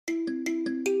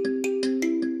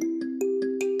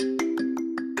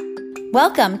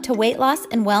Welcome to Weight Loss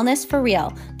and Wellness for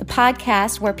Real, the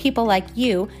podcast where people like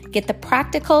you get the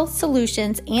practical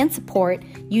solutions and support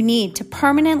you need to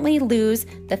permanently lose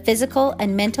the physical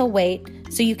and mental weight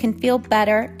so you can feel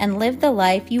better and live the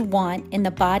life you want in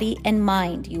the body and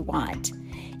mind you want.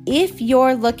 If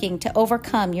you're looking to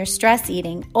overcome your stress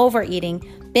eating, overeating,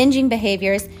 binging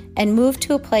behaviors, and move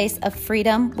to a place of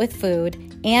freedom with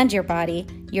food and your body,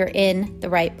 you're in the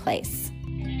right place.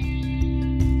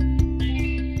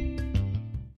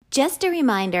 Just a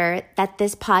reminder that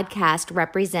this podcast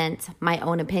represents my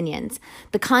own opinions.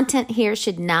 The content here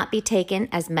should not be taken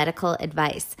as medical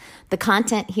advice. The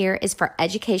content here is for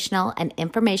educational and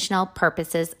informational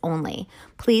purposes only.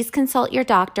 Please consult your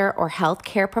doctor or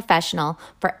healthcare professional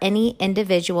for any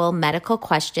individual medical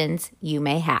questions you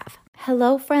may have.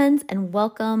 Hello, friends, and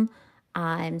welcome.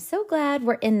 I'm so glad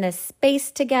we're in this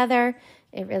space together.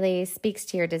 It really speaks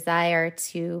to your desire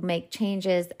to make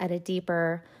changes at a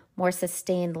deeper, more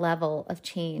sustained level of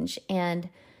change, and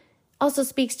also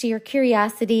speaks to your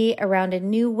curiosity around a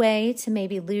new way to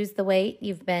maybe lose the weight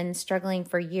you've been struggling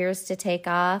for years to take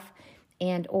off,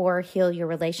 and or heal your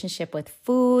relationship with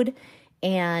food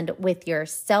and with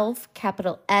yourself,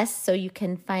 capital S, so you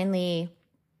can finally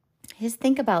just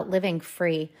think about living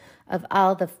free of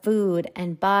all the food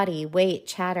and body weight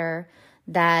chatter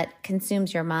that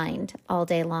consumes your mind all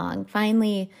day long.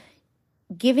 Finally,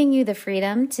 giving you the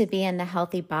freedom to be in the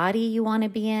healthy body you want to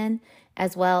be in,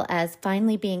 as well as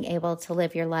finally being able to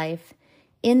live your life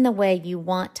in the way you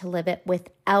want to live it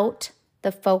without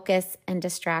the focus and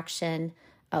distraction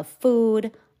of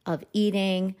food, of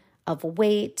eating, of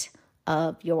weight,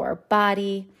 of your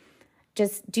body.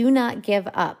 Just do not give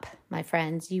up, my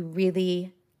friends. You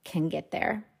really can get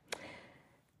there.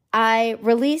 I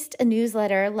released a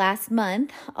newsletter last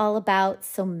month all about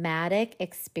somatic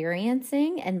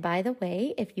experiencing. And by the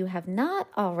way, if you have not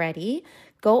already,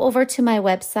 go over to my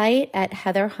website at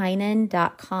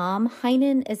heatherheynen.com.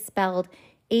 Heynen is spelled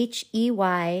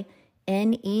Heynen.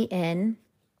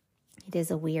 It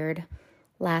is a weird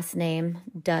last name,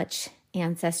 Dutch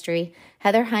ancestry.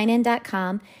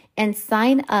 heatherheynen.com, and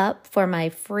sign up for my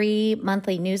free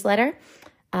monthly newsletter.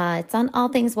 It's on all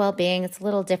things well-being. It's a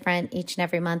little different each and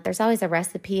every month. There's always a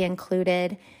recipe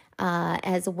included,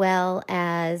 as well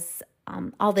as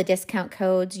all the discount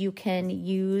codes you can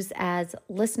use as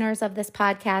listeners of this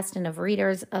podcast and of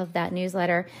readers of that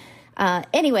newsletter.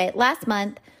 Anyway, last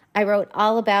month, I wrote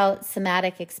all about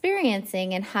somatic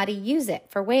experiencing and how to use it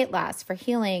for weight loss, for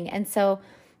healing. And so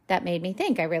that made me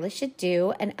think I really should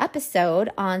do an episode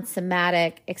on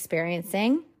somatic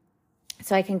experiencing,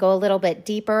 so I can go a little bit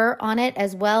deeper on it,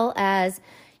 as well as,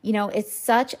 it's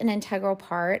such an integral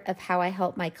part of how I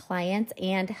help my clients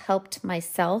and helped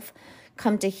myself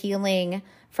come to healing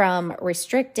from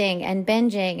restricting and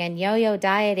binging and yo-yo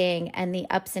dieting and the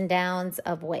ups and downs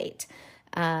of weight.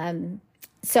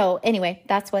 So anyway,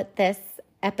 that's what this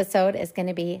episode is going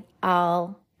to be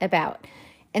all about.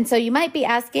 And so you might be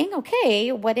asking,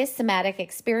 okay, what is somatic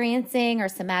experiencing or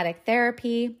somatic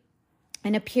therapy?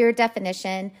 And a pure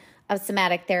definition of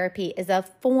somatic therapy is a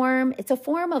form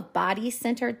of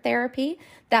body-centered therapy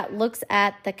that looks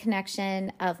at the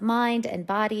connection of mind and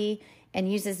body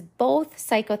and uses both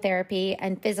psychotherapy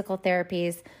and physical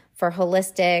therapies for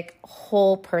holistic,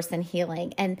 whole person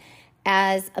healing. And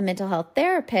as a mental health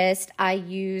therapist, I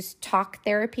use talk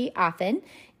therapy often,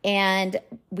 and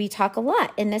we talk a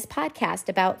lot in this podcast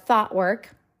about thought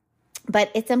work,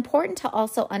 but it's important to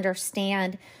also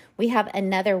understand we have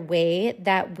another way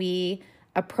that we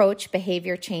approach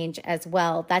behavior change as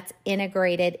well that's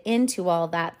integrated into all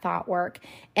that thought work.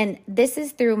 And this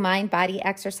is through mind-body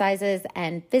exercises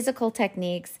and physical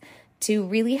techniques to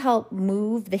really help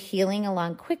move the healing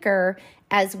along quicker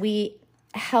as we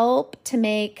help to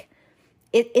make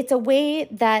it's a way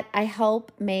that I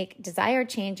help make desired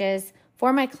changes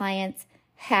for my clients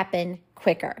happen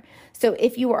quicker. So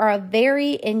if you are a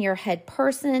very in your head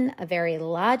person, a very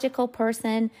logical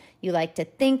person, you like to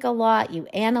think a lot, you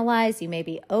analyze, you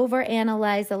maybe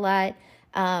overanalyze a lot.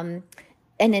 And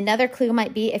another clue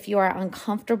might be if you are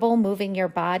uncomfortable moving your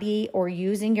body or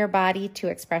using your body to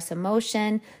express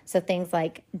emotion. So things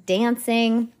like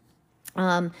dancing,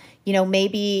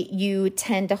 maybe you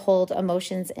tend to hold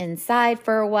emotions inside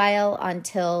for a while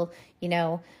until,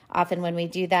 often when we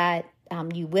do that,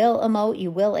 you will emote,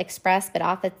 you will express, but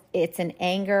often it's an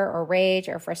anger or rage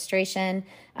or frustration.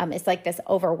 It's like this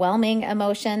overwhelming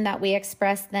emotion that we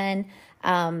express then.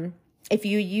 If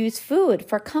you use food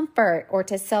for comfort or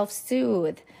to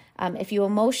self-soothe, if you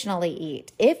emotionally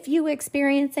eat, if you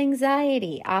experience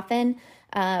anxiety, often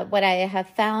what I have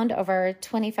found over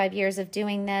 25 years of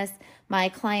doing this, my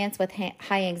clients with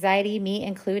high anxiety, me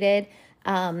included,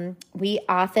 We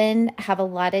often have a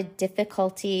lot of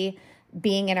difficulty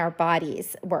being in our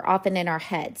bodies. We're often in our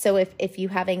head. So if you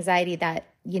have anxiety, that,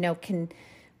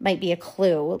 might be a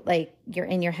clue, like you're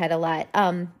in your head a lot.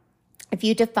 If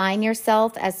you define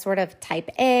yourself as sort of type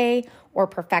A or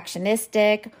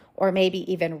perfectionistic, or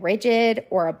maybe even rigid,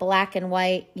 or a black and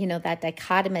white, that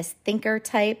dichotomous thinker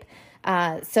type.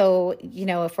 So,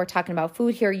 if we're talking about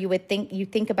food here, you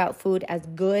think about food as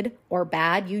good or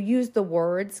bad. You use the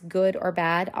words good or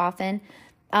bad often.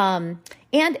 And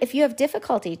if you have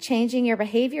difficulty changing your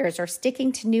behaviors or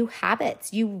sticking to new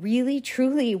habits you really,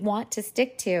 truly want to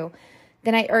stick to,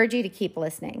 then I urge you to keep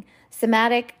listening.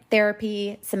 Somatic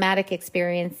therapy, somatic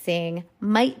experiencing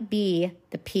might be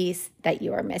the piece that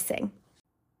you are missing.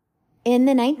 In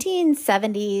the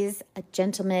 1970s, a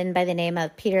gentleman by the name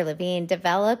of Peter Levine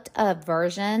developed a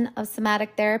version of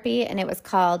somatic therapy, and it was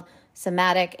called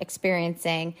somatic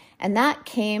experiencing. And that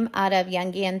came out of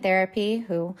Jungian therapy,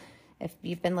 who, if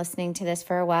you've been listening to this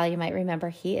for a while, you might remember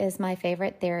he is my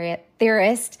favorite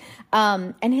theorist.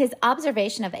 And his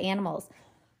observation of animals,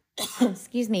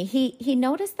 excuse me, he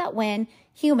noticed that when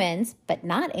humans, but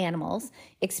not animals,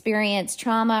 experience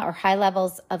trauma or high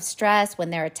levels of stress,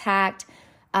 when they're attacked,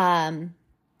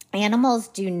 animals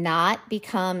do not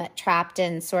become trapped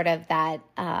in sort of that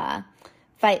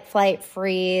fight, flight,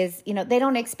 freeze. They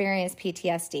don't experience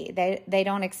PTSD. They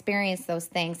don't experience those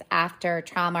things after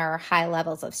trauma or high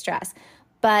levels of stress.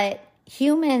 But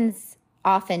humans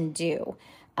often do.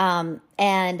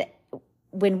 And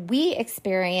when we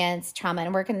experience trauma,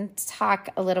 and we're going to talk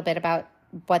a little bit about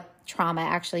what trauma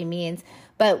actually means,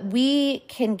 but we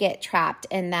can get trapped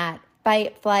in that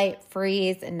fight, flight,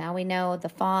 freeze, and now we know the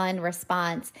fawn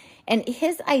response. And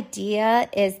his idea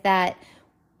is that,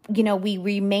 we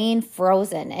remain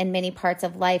frozen in many parts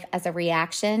of life as a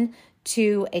reaction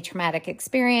to a traumatic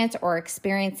experience or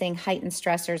experiencing heightened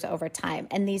stressors over time.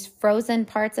 And these frozen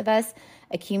parts of us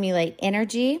accumulate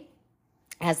energy,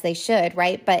 as they should,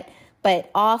 right? But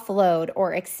offload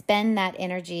or expend that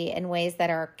energy in ways that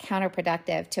are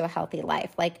counterproductive to a healthy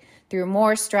life, like through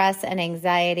more stress and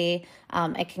anxiety.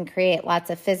 It can create lots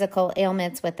of physical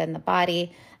ailments within the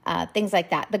body, things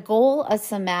like that. The goal of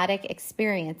somatic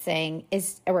experiencing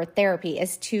or therapy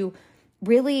is to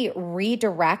really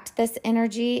redirect this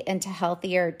energy into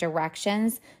healthier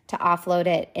directions, to offload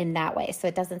it in that way so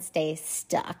it doesn't stay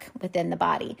stuck within the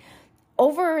body.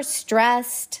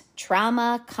 Overstressed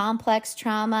trauma, complex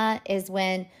trauma, is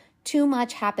when too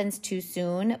much happens too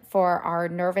soon for our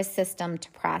nervous system to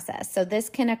process. So this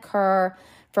can occur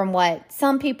from what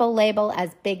some people label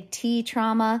as big T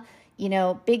trauma.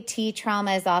 Big T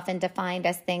trauma is often defined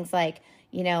as things like,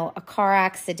 a car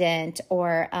accident,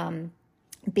 or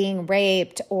being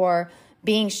raped, or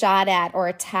being shot at or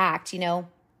attacked,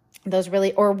 those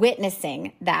really, or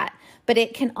witnessing that. But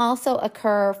it can also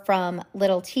occur from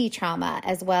little T trauma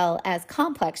as well as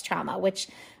complex trauma, which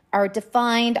are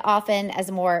defined often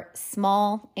as more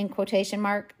small, in quotation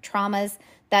mark, traumas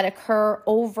that occur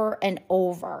over and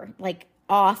over, like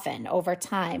often over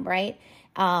time, right?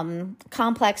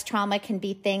 Complex trauma can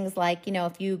be things like,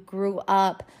 if you grew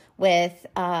up with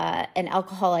an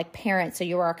alcoholic parent, so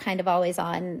you were kind of always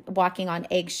walking on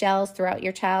eggshells throughout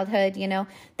your childhood,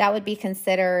 that would be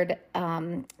considered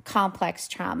complex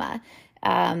trauma.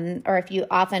 Or if you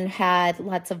often had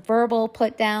lots of verbal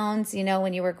put downs,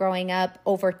 when you were growing up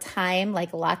over time,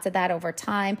 like lots of that over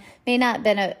time, may not have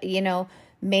been a,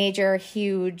 major,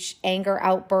 huge anger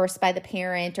outburst by the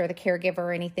parent or the caregiver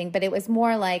or anything, but it was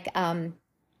more like,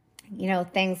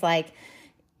 things like,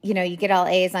 you get all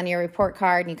A's on your report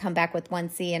card and you come back with 1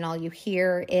 C and all you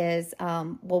hear is,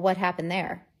 well, what happened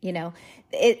there?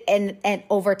 And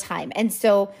over time. And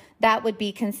so that would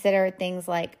be considered things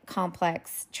like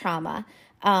complex trauma.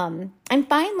 And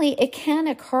finally, it can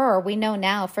occur, we know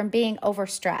now, from being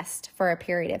overstressed for a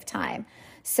period of time.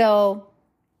 So,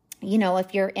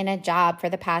 if you're in a job for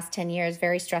the past 10 years,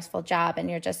 very stressful job,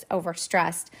 and you're just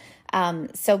overstressed.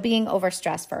 So being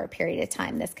overstressed for a period of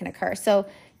time, this can occur. So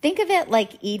think of it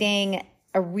like eating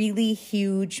a really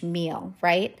huge meal,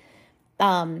 right?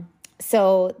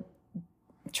 So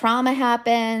trauma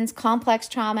happens, complex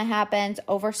trauma happens,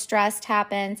 overstressed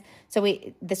happens. So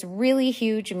this really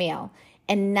huge meal,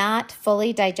 and not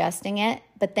fully digesting it,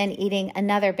 but then eating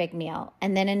another big meal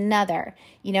and then another.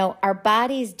 Our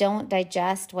bodies don't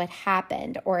digest what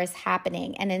happened or is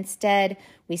happening. And instead,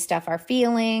 we stuff our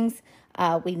feelings,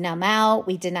 we numb out,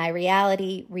 we deny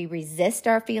reality, we resist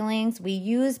our feelings. We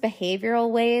use behavioral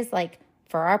ways, like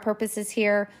for our purposes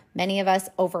here, many of us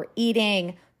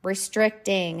overeating,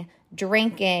 restricting,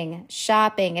 drinking,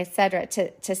 shopping, etc.,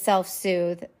 to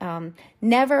self-soothe.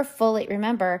 Never fully,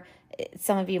 remember,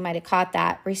 some of you might have caught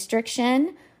that,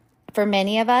 restriction for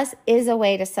many of us is a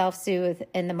way to self-soothe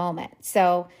in the moment.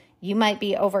 So you might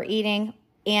be overeating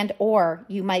and or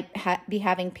you might be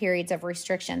having periods of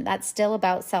restriction. That's still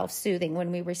about self-soothing.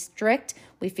 When we restrict,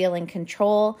 we feel in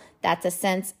control. That's a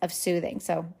sense of soothing.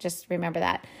 So just remember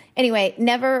that. Anyway,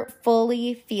 never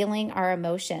fully feeling our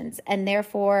emotions. And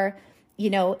therefore,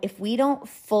 if we don't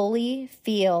fully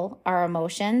feel our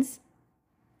emotions,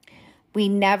 we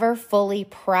never fully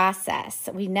process.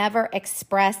 We never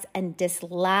express and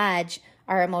dislodge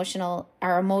our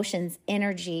emotions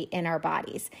energy in our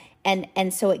bodies.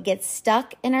 And so it gets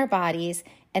stuck in our bodies.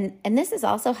 And this is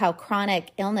also how chronic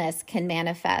illness can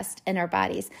manifest in our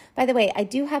bodies. By the way, I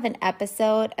do have an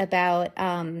episode about,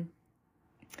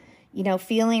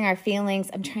 feeling our feelings.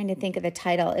 I'm trying to think of the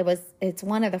title. It's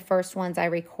one of the first ones I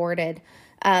recorded.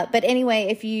 But anyway,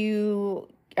 if you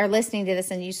are listening to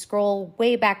this and you scroll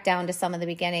way back down to some of the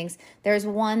beginnings, there's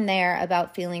one there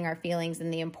about feeling our feelings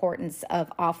and the importance of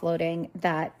offloading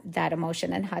that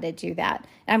emotion and how to do that.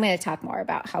 And I'm going to talk more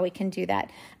about how we can do that.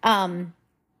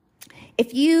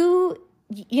 If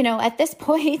at this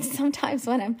point, sometimes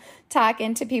when I'm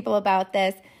talking to people about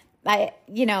this,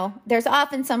 there's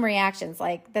often some reactions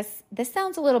like this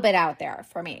sounds a little bit out there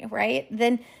for me, right?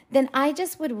 Then I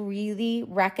just would really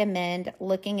recommend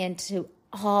looking into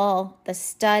all the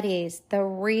studies, the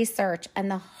research, and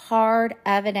the hard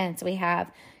evidence we have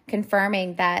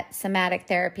confirming that somatic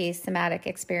therapy, somatic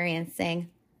experiencing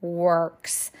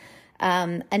works.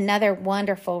 Another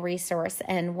wonderful resource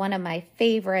and one of my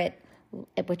favorite,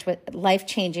 which was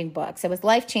life-changing books. It was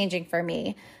life-changing for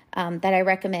me, that I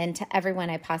recommend to everyone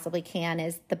I possibly can,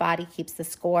 is The Body Keeps the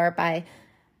Score by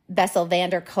Bessel van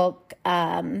der Kolk.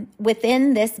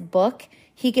 Within this book,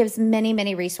 he gives many,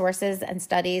 many resources and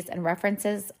studies and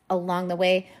references along the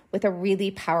way with a really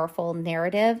powerful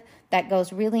narrative that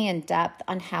goes really in depth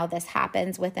on how this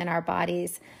happens within our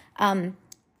bodies.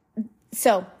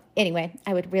 So anyway,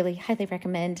 I would really highly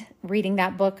recommend reading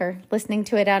that book or listening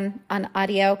to it on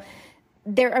audio.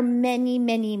 There are many,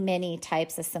 many, many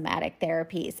types of somatic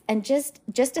therapies. And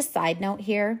just a side note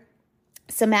here,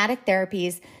 somatic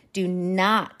therapies do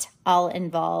not all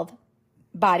involve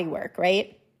body work,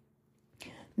 right?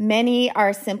 Many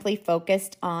are simply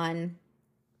focused on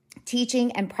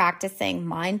teaching and practicing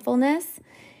mindfulness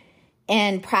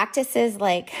and practices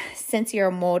like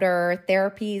sensorimotor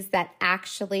therapies that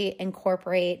actually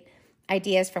incorporate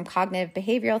ideas from cognitive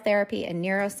behavioral therapy and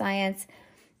neuroscience.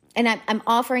 And I'm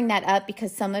offering that up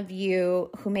because some of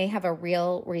you who may have a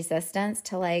real resistance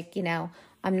to I do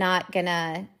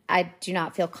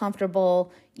not feel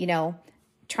comfortable,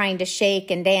 trying to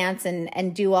shake and dance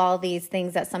and do all these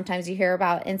things that sometimes you hear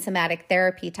about in somatic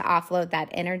therapy to offload that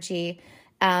energy.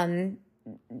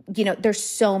 There's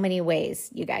so many ways,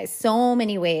 you guys, so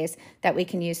many ways that we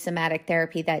can use somatic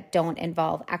therapy that don't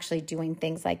involve actually doing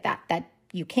things like that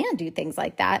you can do things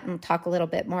like that, and we'll talk a little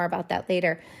bit more about that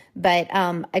later. But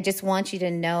I just want you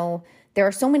to know there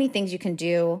are so many things you can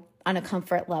do on a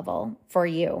comfort level for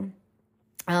you.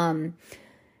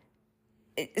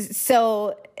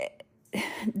 So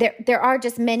there are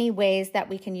just many ways that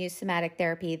we can use somatic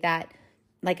therapy that,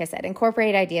 like I said,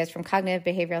 incorporate ideas from cognitive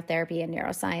behavioral therapy and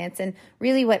neuroscience. And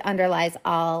really what underlies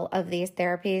all of these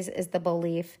therapies is the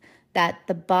belief that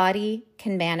the body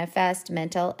can manifest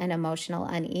mental and emotional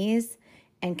unease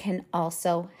and can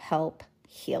also help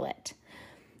heal it.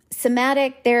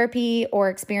 Somatic therapy or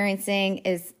experiencing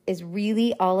is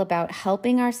really all about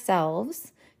helping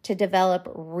ourselves to develop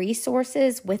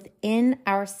resources within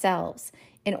ourselves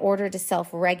in order to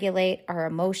self-regulate our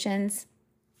emotions.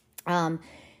 Another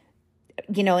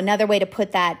way to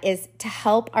put that is to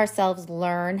help ourselves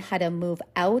learn how to move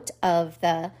out of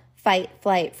the fight,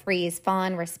 flight, freeze,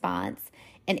 fawn response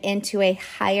and into a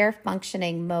higher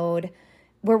functioning mode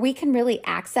where we can really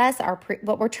access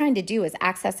what we're trying to do is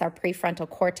access our prefrontal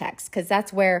cortex, because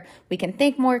that's where we can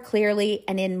think more clearly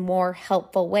and in more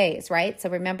helpful ways, right? So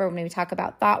remember, when we talk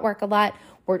about thought work a lot,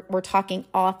 we're talking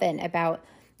often about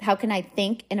how can I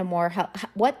think in a more,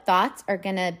 what thoughts are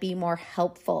going to be more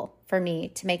helpful for me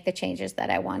to make the changes that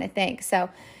I want to think. So,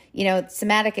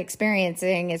 somatic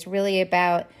experiencing is really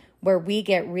about where we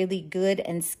get really good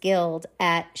and skilled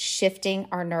at shifting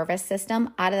our nervous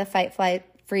system out of the fight, flight,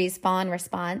 freeze, fawn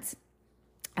response,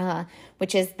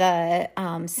 which is the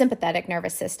sympathetic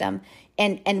nervous system,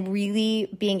 and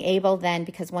really being able then,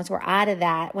 because once we're out of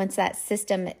that, once that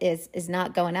system is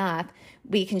not going up,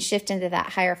 we can shift into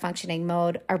that higher functioning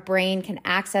mode. Our brain can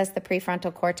access the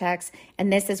prefrontal cortex,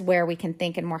 and this is where we can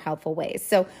think in more helpful ways.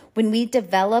 So when we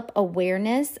develop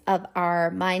awareness of our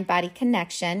mind-body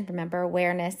connection, remember,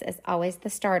 awareness is always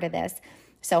the start of this.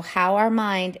 So how our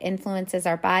mind influences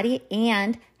our body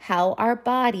and how our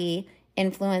body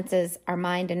influences our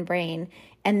mind and brain.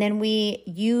 And then we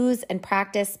use and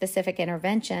practice specific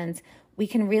interventions, we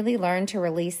can really learn to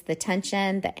release the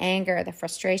tension, the anger, the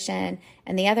frustration,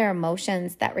 and the other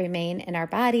emotions that remain in our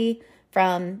body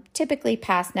from typically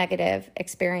past negative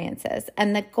experiences.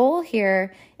 And the goal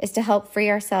here is to help free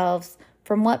ourselves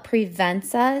from what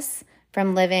prevents us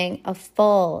from living a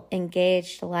full,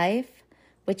 engaged life,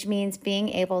 which means being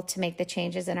able to make the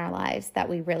changes in our lives that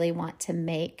we really want to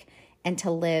make and to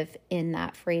live in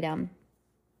that freedom.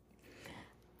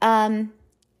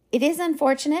 It is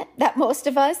unfortunate that most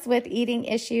of us with eating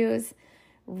issues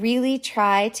really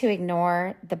try to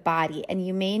ignore the body, and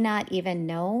you may not even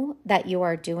know that you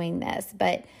are doing this,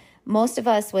 but most of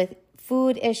us with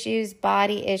food issues,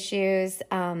 body issues,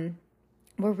 we're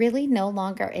really no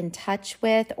longer in touch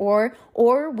with, or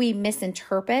we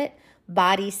misinterpret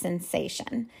body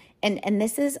sensation. And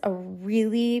this is a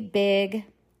really big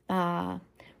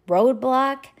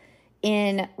roadblock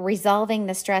in resolving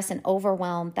the stress and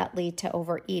overwhelm that lead to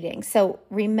overeating. So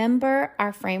remember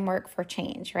our framework for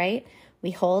change, right? We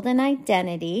hold an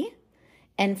identity,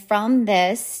 and from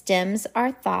this stems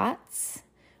our thoughts,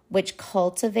 which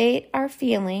cultivate our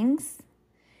feelings,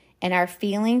 and our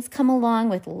feelings come along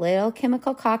with little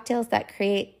chemical cocktails that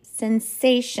create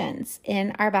sensations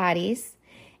in our bodies,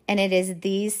 and it is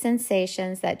these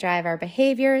sensations that drive our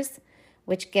behaviors,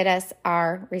 which get us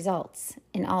our results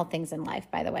in all things in life,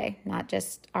 by the way, not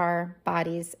just our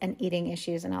bodies and eating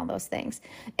issues and all those things.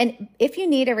 And if you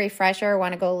need a refresher or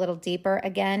want to go a little deeper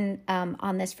again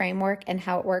on this framework and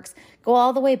how it works, go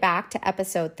all the way back to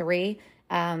episode 3.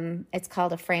 It's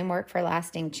called A Framework for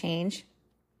Lasting Change,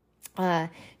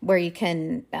 where you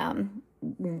can...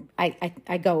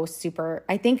 I go super,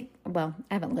 I think, well,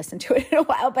 I haven't listened to it in a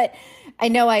while, but I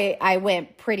know I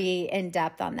went pretty in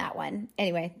depth on that one.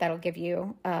 Anyway, that'll give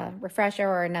you a refresher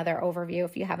or another overview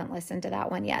if you haven't listened to that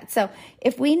one yet. So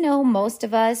if we know most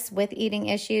of us with eating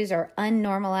issues or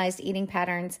unnormalized eating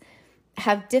patterns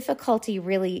have difficulty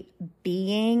really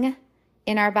being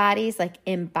in our bodies, like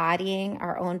embodying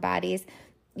our own bodies,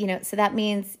 so that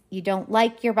means you don't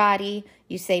like your body,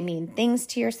 you say mean things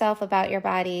to yourself about your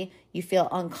body, you feel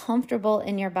uncomfortable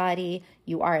in your body,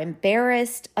 you are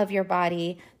embarrassed of your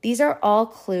body. These are all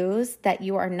clues that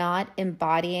you are not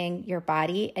embodying your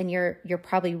body, and you're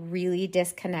probably really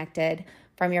disconnected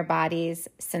from your body's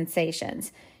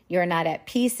sensations. You're not at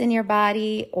peace in your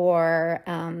body or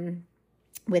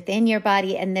within your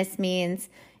body, and this means,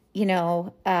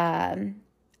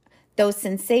 those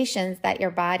sensations that your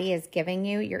body is giving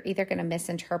you, you're either going to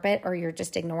misinterpret or you're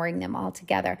just ignoring them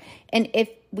altogether. And if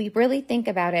we really think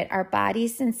about it, our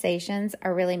body's sensations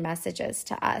are really messages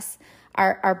to us.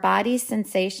 Our body's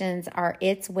sensations are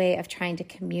its way of trying to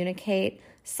communicate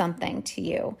something to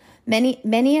you.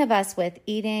 Many of us with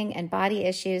eating and body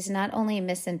issues not only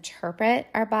misinterpret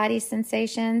our body's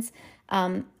sensations,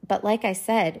 but like I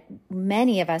said,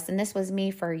 many of us, and this was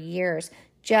me for years,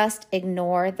 just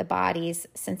ignore the body's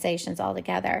sensations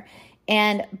altogether.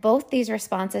 And both these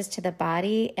responses to the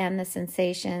body and the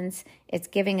sensations it's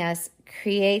giving us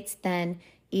creates then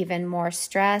even more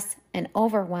stress and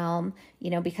overwhelm,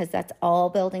 because that's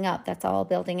all building up.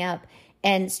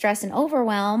 And stress and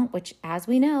overwhelm, which as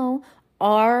we know,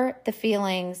 are the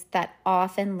feelings that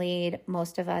often lead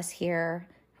most of us here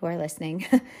who are listening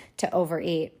to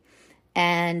overeat.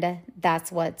 And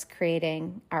that's what's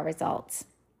creating our results.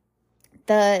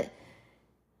 The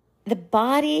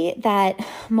body that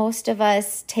most of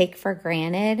us take for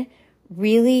granted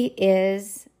really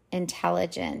is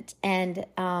intelligent and,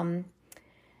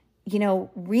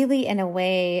 really in a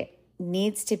way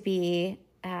needs to be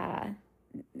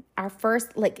our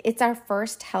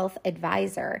first health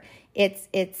advisor.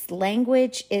 Its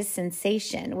language is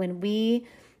sensation. When we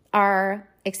are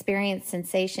experiencing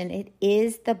sensation, it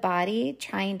is the body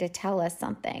trying to tell us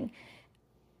something.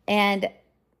 And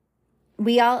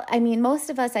most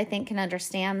of us, I think, can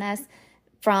understand this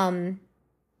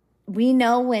we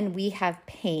know when we have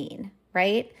pain,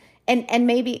 right? And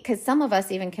maybe, because some of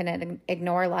us even can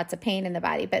ignore lots of pain in the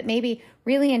body, but maybe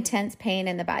really intense pain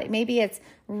in the body. Maybe it's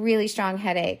really strong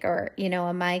headache or,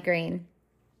 a migraine.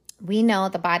 We know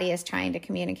the body is trying to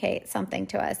communicate something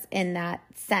to us in that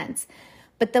sense.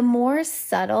 But the more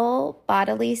subtle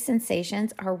bodily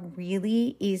sensations are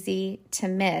really easy to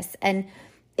miss. And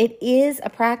it is a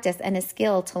practice and a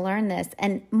skill to learn this.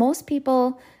 And most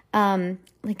people,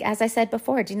 like as I said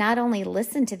before, do not only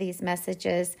listen to these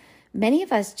messages, many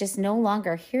of us just no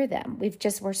longer hear them.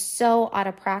 We're so out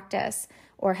of practice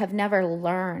or have never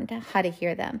learned how to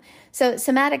hear them. So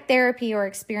somatic therapy or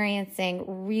experiencing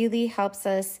really helps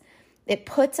us. It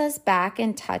puts us back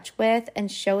in touch with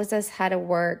and shows us how to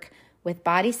work with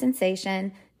body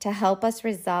sensation to help us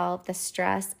resolve the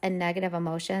stress and negative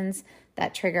emotions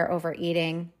that trigger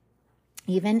overeating,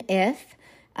 even if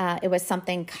it was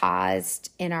something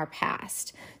caused in our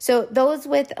past. So those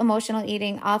with emotional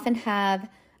eating often have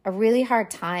a really hard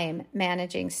time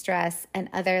managing stress and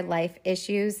other life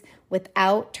issues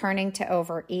without turning to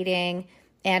overeating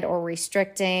and or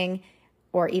restricting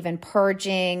or even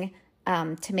purging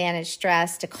to manage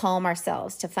stress, to calm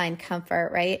ourselves, to find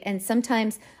comfort, right? And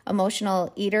sometimes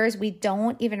emotional eaters, we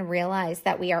don't even realize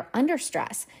that we are under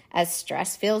stress, as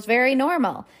stress feels very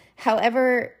normal.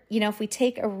 However, if we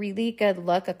take a really good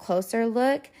look, a closer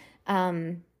look,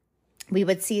 we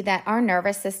would see that our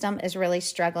nervous system is really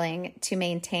struggling to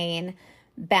maintain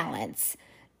balance.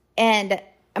 And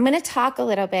I'm going to talk a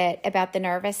little bit about the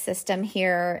nervous system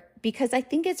here because I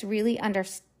think it's really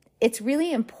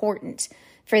important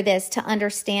for this to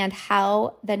understand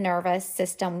how the nervous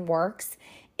system works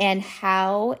and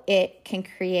how it can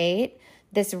create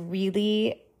this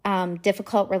really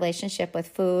difficult relationship with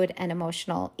food and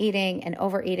emotional eating and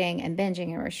overeating and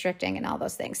binging and restricting and all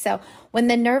those things. So when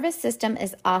the nervous system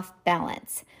is off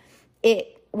balance,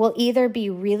 it will either be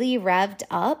really revved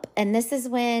up, and this is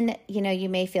when, you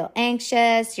may feel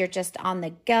anxious, you're just on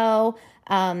the go,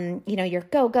 you're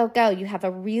go, go, go. You have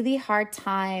a really hard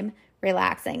time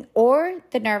relaxing, or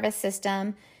the nervous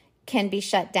system can be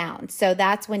shut down. So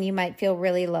that's when you might feel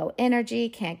really low energy,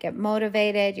 can't get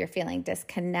motivated, you're feeling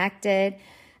disconnected.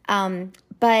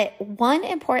 But one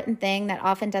important thing that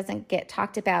often doesn't get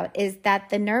talked about is that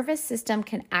the nervous system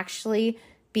can actually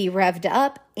be revved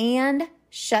up and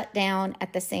shut down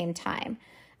at the same time,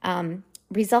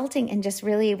 resulting in just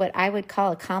really what I would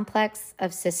call a complex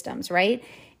of systems, right?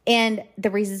 And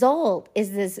the result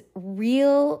is this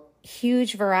real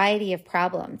huge variety of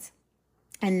problems.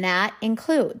 And that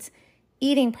includes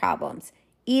eating problems,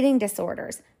 eating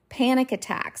disorders, panic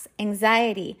attacks,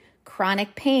 anxiety,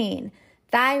 chronic pain,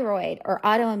 thyroid or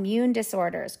autoimmune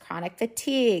disorders, chronic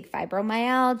fatigue,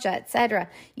 fibromyalgia, etc.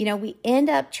 We end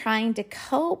up trying to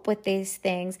cope with these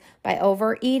things by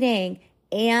overeating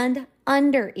and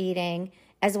undereating,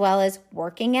 as well as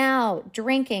working out,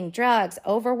 drinking, drugs,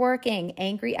 overworking,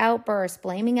 angry outbursts,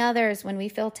 blaming others when we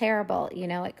feel terrible.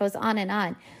 It goes on and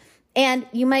on. And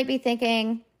you might be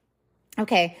thinking,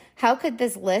 okay, how could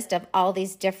this list of all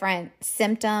these different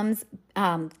symptoms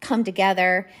come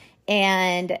together?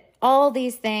 And all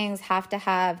these things have to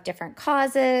have different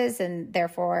causes, and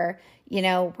therefore,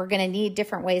 we're going to need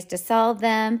different ways to solve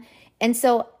them. And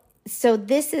so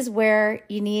this is where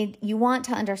you want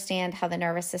to understand how the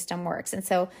nervous system works. And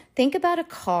so think about a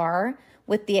car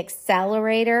with the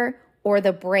accelerator or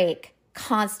the brake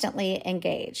constantly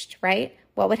engaged, right?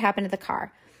 What would happen to the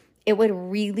car? It would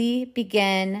really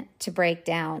begin to break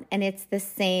down. And it's the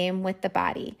same with the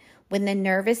body. When the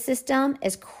nervous system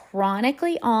is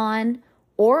chronically on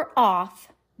or off,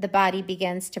 the body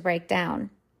begins to break down.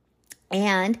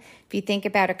 And if you think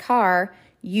about a car,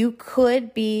 you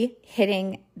could be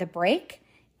hitting the brake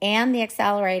and the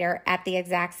accelerator at the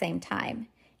exact same time.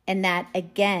 And that,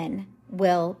 again,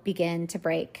 will begin to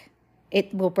break.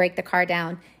 It will break the car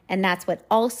down. And that's what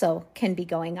also can be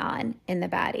going on in the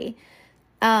body.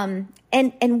 And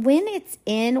when it's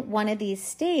in one of these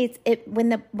states, when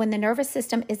the nervous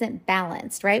system isn't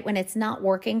balanced, right? When it's not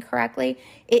working correctly,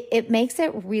 it makes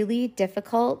it really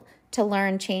difficult to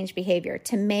learn change behavior,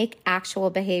 to make actual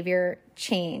behavior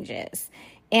changes.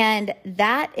 And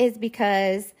that is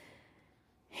because,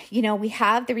 we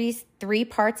have these three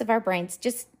parts of our brains.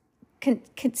 Just can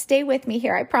stay with me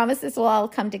here. I promise this will all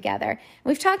come together.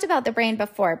 We've talked about the brain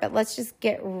before, but let's just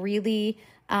get really,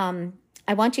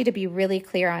 I want you to be really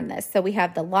clear on this. So we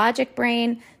have the logic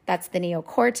brain, that's the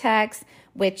neocortex,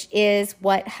 which is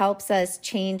what helps us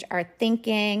change our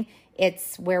thinking.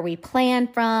 It's where we plan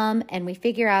from and we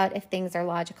figure out if things are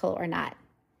logical or not.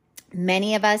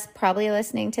 Many of us probably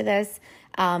listening to this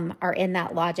are in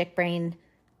that logic brain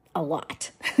a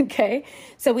lot, okay?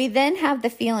 So we then have the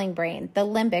feeling brain, the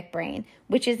limbic brain,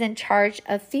 which is in charge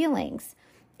of feelings,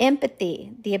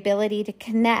 empathy, the ability to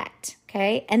connect,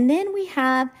 okay? And then we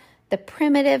have the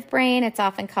primitive brain, it's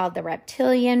often called the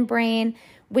reptilian brain,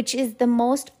 which is the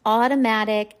most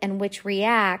automatic and which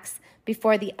reacts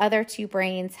before the other two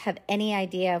brains have any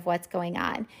idea of what's going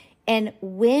on. And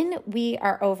when we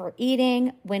are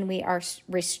overeating, when we are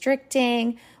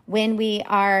restricting, when we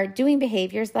are doing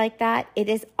behaviors like that, it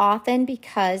is often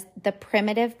because the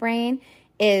primitive brain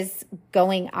is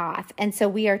going off. And so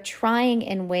we are trying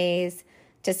in ways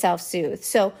to self-soothe.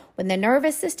 So when the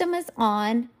nervous system is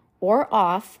on or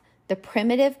off, the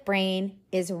primitive brain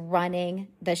is running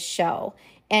the show.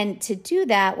 And to do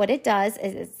that, what it does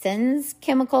is it sends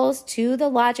chemicals to the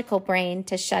logical brain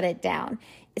to shut it down.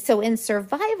 So in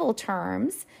survival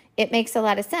terms, it makes a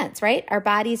lot of sense, right? Our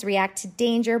bodies react to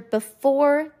danger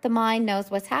before the mind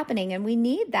knows what's happening. And we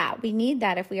need that. We need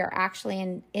that if we are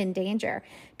actually in danger,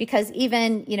 because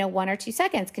even, 1 or 2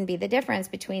 seconds can be the difference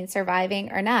between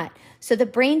surviving or not. So the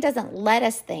brain doesn't let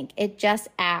us think. It just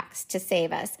acts to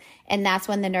save us. And that's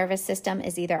when the nervous system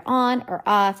is either on or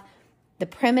off. The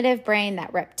primitive brain,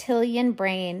 that reptilian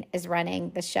brain, is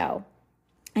running the show.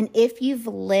 And if you've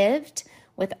lived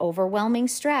with overwhelming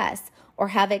stress or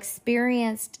have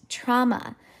experienced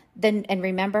trauma, then, and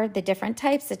remember the different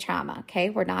types of trauma,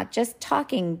 okay? We're not just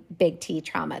talking big T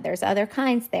trauma. There's other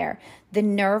kinds there. The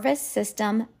nervous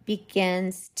system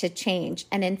begins to change.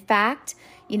 And in fact,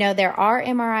 there are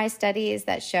MRI studies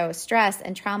that show stress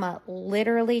and trauma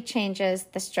literally changes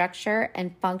the structure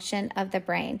and function of the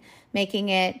brain, making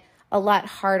it a lot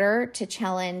harder to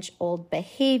challenge old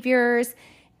behaviors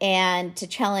and to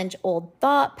challenge old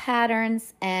thought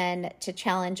patterns and to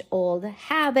challenge old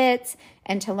habits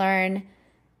and to learn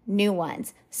new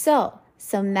ones. So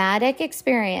somatic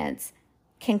experience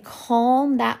can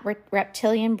calm that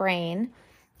reptilian brain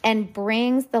and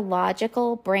brings the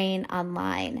logical brain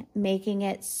online, making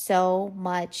it so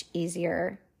much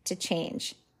easier to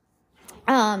change.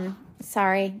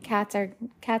 Sorry, cats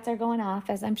are going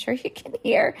off, as I'm sure you can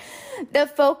hear. The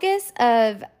focus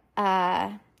of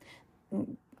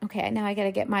okay, now I got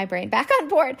to get my brain back on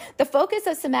board. The focus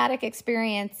of somatic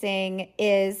experiencing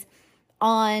is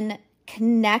on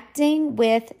connecting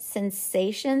with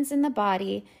sensations in the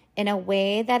body in a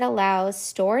way that allows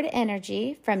stored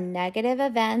energy from negative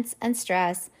events and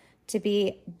stress to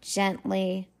be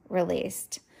gently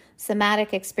released.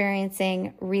 Somatic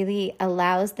experiencing really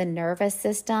allows the nervous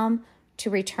system to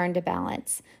return to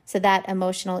balance so that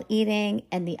emotional eating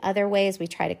and the other ways we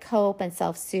try to cope and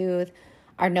self-soothe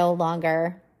are no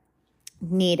longer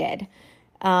needed.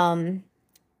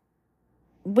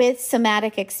 With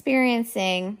somatic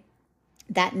experiencing,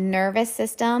 that nervous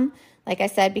system, like I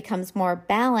said, becomes more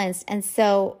balanced. And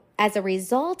so as a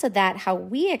result of that, how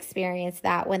we experience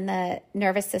that when the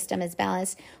nervous system is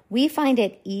balanced, we find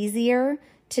it easier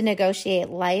to negotiate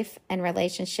life and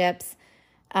relationships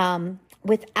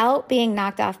without being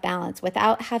knocked off balance,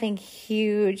 without having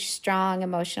huge, strong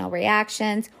emotional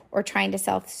reactions or trying to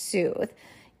self-soothe.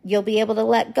 You'll be able to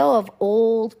let go of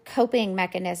old coping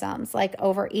mechanisms like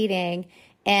overeating,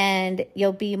 and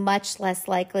you'll be much less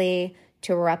likely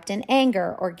to erupt in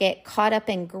anger or get caught up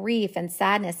in grief and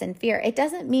sadness and fear. It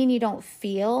doesn't mean you don't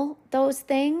feel those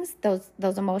things,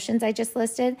 those emotions I just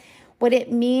listed. What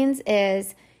it means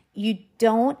is you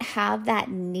don't have that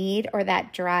need or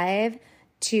that drive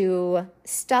to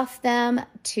stuff them,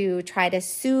 to try to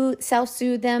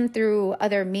self-soothe them through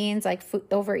other means like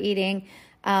overeating.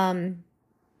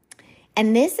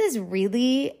 And this is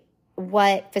really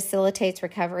what facilitates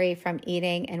recovery from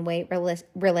eating and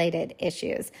weight-related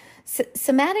issues.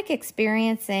 Somatic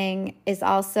experiencing is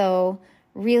also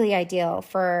really ideal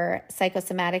for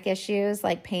psychosomatic issues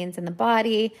like pains in the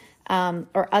body,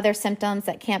 or other symptoms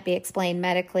that can't be explained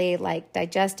medically, like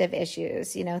digestive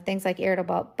issues, things like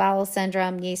irritable bowel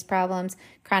syndrome, yeast problems,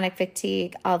 chronic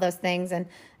fatigue, all those things. And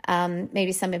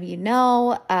maybe some of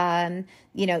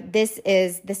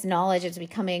this knowledge is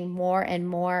becoming more and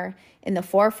more in the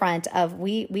forefront of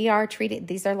we are treated.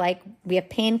 These are we have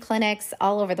pain clinics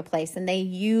all over the place, and they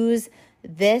use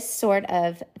this sort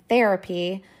of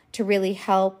therapy to really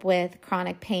help with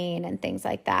chronic pain and things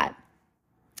like that.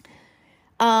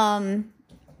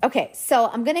 Okay, so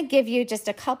I'm going to give you just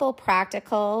a couple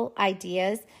practical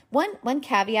ideas. One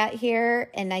caveat here,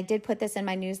 and I did put this in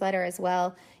my newsletter as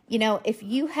well. If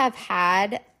you have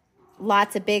had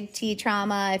lots of big T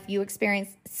trauma, if you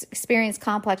experience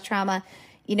complex trauma,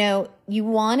 you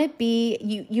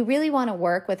really want to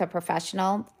work with a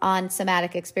professional on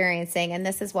somatic experiencing. And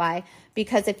this is why,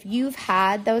 because if you've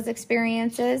had those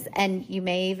experiences and you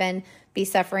may even be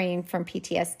suffering from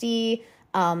PTSD,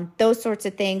 those sorts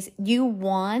of things, you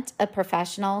want a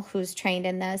professional who's trained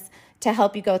in this to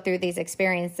help you go through these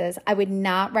experiences. I would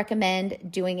not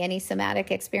recommend doing any somatic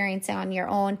experiencing on your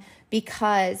own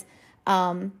because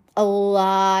a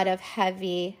lot of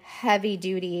heavy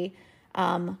duty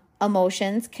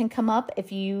emotions can come up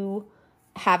if you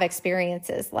have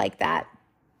experiences like that.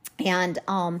 and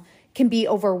can be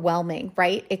overwhelming,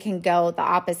 right? It can go the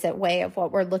opposite way of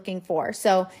what we're looking for.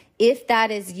 So if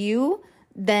that is you,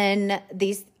 then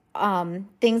these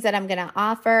things that I'm going to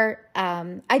offer,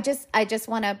 I just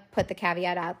want to put the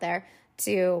caveat out there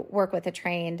to work with a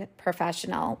trained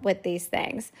professional with these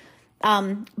things.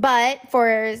 But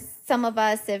for some of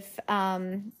us, if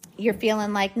you're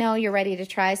feeling like, no, you're ready to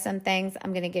try some things,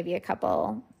 I'm going to give you a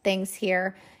couple things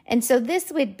here. And so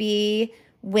this would be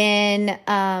when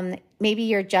maybe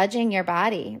you're judging your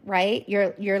body, right?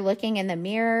 You're looking in the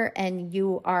mirror and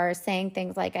you are saying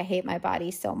things like, I hate my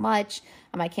body so much.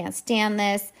 I can't stand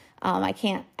this.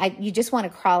 You just want to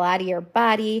crawl out of your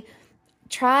body.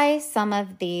 Try some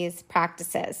of these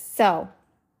practices. So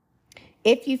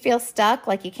if you feel stuck,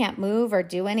 like you can't move or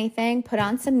do anything, put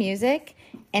on some music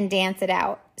and dance it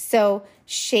out. So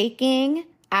shaking,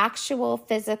 actual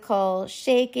physical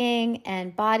shaking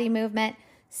and body movement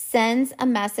sends a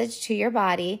message to your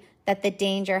body that the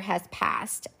danger has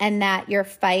passed and that your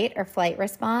fight or flight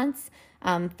response,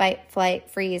 fight, flight,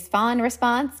 freeze, fawn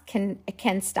response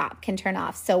can stop, can turn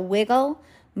off. So wiggle,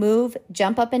 move,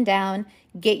 jump up and down,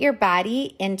 get your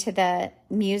body into the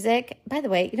music. By the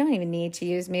way, you don't even need to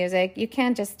use music. You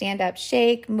can just stand up,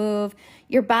 shake, move.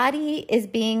 Your body is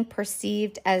being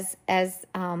perceived as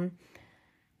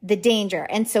the danger.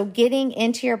 And so getting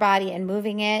into your body and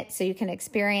moving it so you can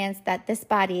experience that this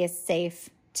body is safe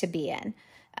to be in.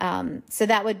 So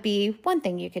that would be one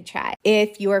thing you could try.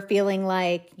 If you are feeling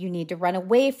like you need to run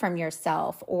away from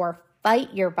yourself or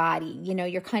fight your body,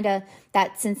 you're kind of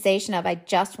that sensation of, I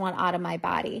just want out of my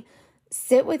body.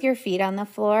 Sit with your feet on the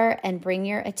floor and bring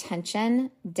your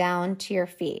attention down to your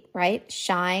feet, right?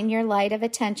 Shine your light of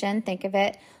attention. Think of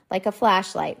it like a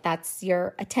flashlight. That's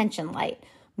your attention light.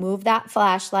 Move that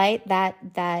flashlight, that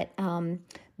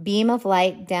beam of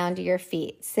light down to your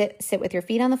feet. Sit with your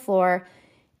feet on the floor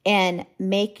and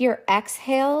make your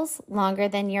exhales longer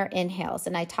than your inhales.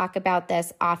 And I talk about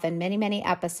this often, many, many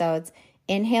episodes.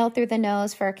 Inhale through the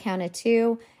nose for a count of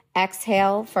 2,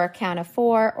 exhale for a count of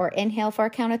 4, or inhale for a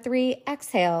count of 3,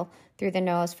 exhale through the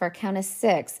nose for a count of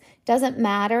 6. Doesn't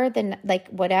matter,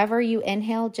 whatever you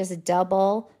inhale, just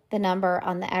double the number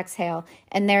on the exhale.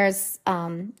 And there's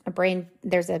a brain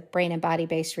and body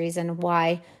based reason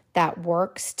why that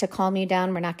works to calm you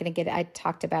down. We're not going to I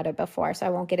talked about it before, so I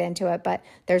won't get into it, but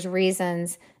there's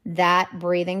reasons that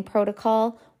breathing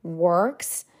protocol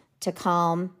works to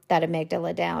calm that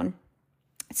amygdala down.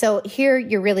 So here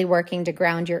you're really working to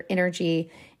ground your energy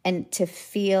and to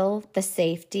feel the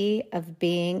safety of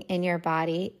being in your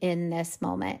body in this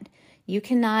moment. You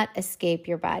cannot escape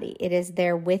your body. It is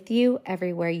there with you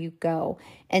everywhere you go.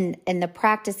 And the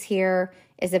practice here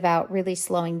is about really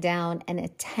slowing down and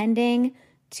attending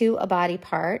to a body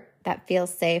part that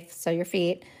feels safe, so your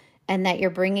feet, and that you're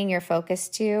bringing your focus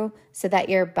to so that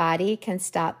your body can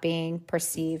stop being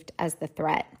perceived as the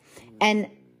threat. And,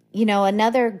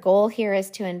 another goal here is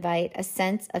to invite a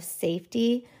sense of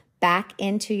safety back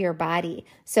into your body.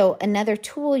 So another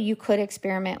tool you could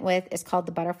experiment with is called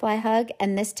the butterfly hug.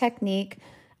 And this technique,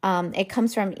 it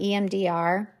comes from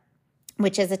EMDR,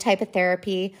 which is a type of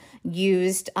therapy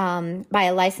used by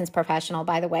a licensed professional,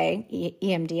 by the way.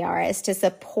 EMDR is to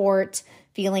support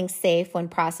feeling safe when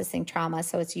processing trauma.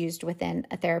 So it's used within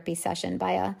a therapy session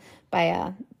by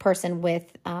a person with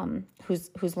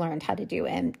who's learned how to do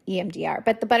EMDR.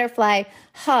 But the butterfly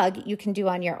hug you can do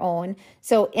on your own.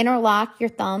 So interlock your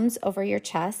thumbs over your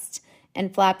chest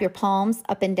and flap your palms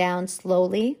up and down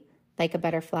slowly like a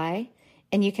butterfly.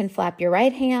 And you can flap your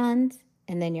right hand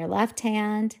and then your left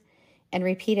hand and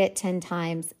repeat it 10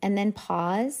 times, and then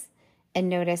pause and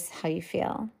notice how you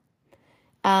feel.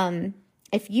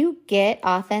 If you get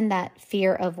often that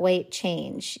fear of weight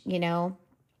change, my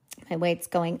weight's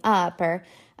going up or,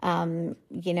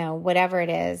 whatever it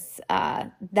is,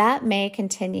 that may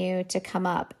continue to come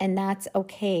up, and that's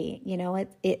okay.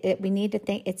 We need to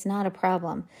think it's not a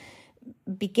problem.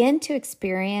 Begin to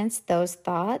experience those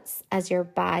thoughts as your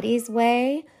body's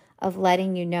way of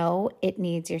letting you know it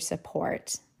needs your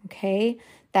support. Okay,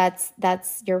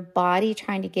 that's your body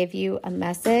trying to give you a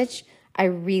message. I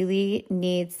really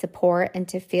need support and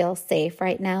to feel safe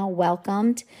right now,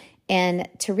 welcomed, and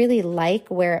to really like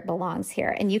where it belongs here.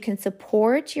 And you can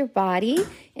support your body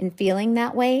in feeling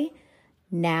that way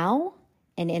now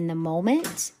and in the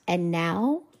moment, and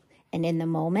now and in the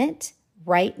moment,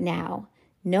 right now.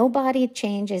 No body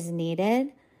change is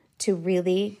needed to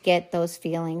really get those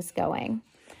feelings going.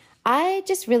 I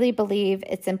just really believe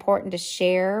it's important to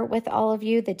share with all of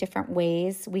you the different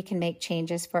ways we can make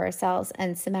changes for ourselves,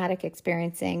 and somatic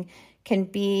experiencing can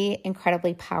be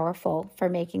incredibly powerful for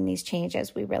making these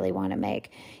changes we really want to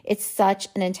make. It's such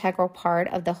an integral part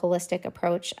of the holistic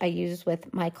approach I use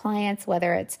with my clients,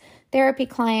 whether it's therapy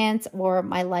clients or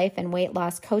my life and weight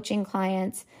loss coaching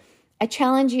clients. I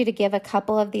challenge you to give a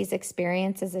couple of these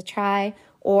experiences a try,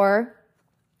 or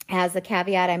as the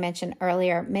caveat I mentioned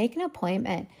earlier, make an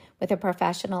appointment with a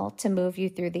professional to move you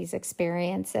through these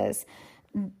experiences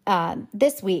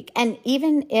this week. And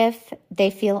even if they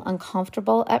feel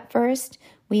uncomfortable at first,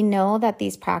 we know that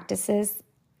these practices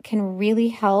can really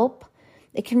help.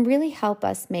 It can really help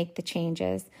us make the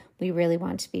changes we really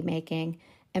want to be making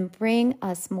and bring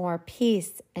us more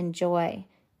peace and joy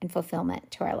and fulfillment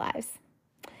to our lives.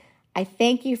 I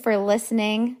thank you for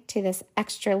listening to this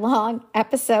extra long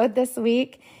episode this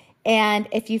week. And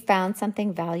if you found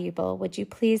something valuable, would you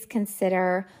please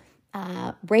consider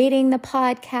rating the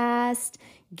podcast,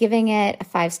 giving it a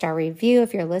 5-star review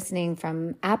if you're listening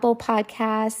from Apple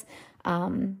Podcasts.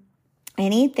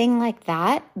 Anything like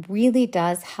that really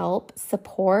does help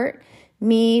support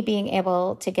me being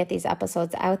able to get these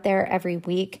episodes out there every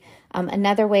week.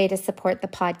 Another way to support the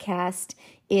podcast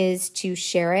is to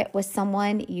share it with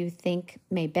someone you think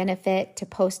may benefit, to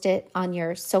post it on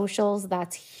your socials.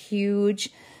 That's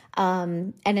huge.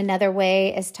 And another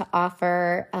way is to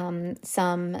offer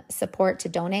some support to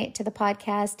donate to the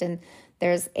podcast. And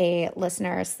there's a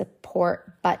listener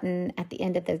support button at the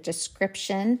end of the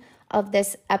description of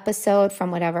this episode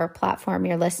from whatever platform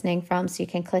you're listening from. So you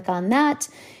can click on that.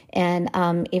 And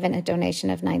even a donation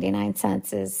of 99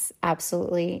 cents is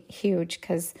absolutely huge,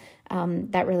 because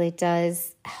that really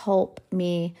does help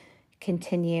me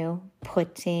continue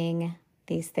putting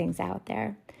these things out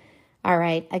there. All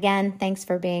right. Again, thanks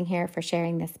for being here, for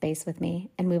sharing this space with me,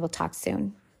 and we will talk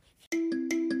soon.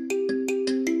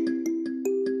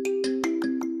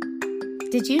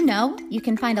 Did you know you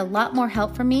can find a lot more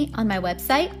help from me on my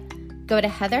website? Go to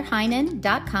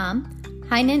heatherheynen.com.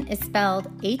 Heynen is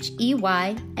spelled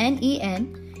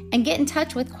Heynen, and get in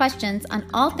touch with questions on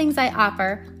all things I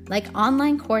offer, like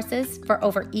online courses for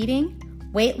overeating,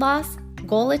 weight loss,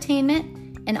 goal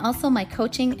attainment, and also my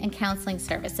coaching and counseling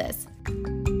services.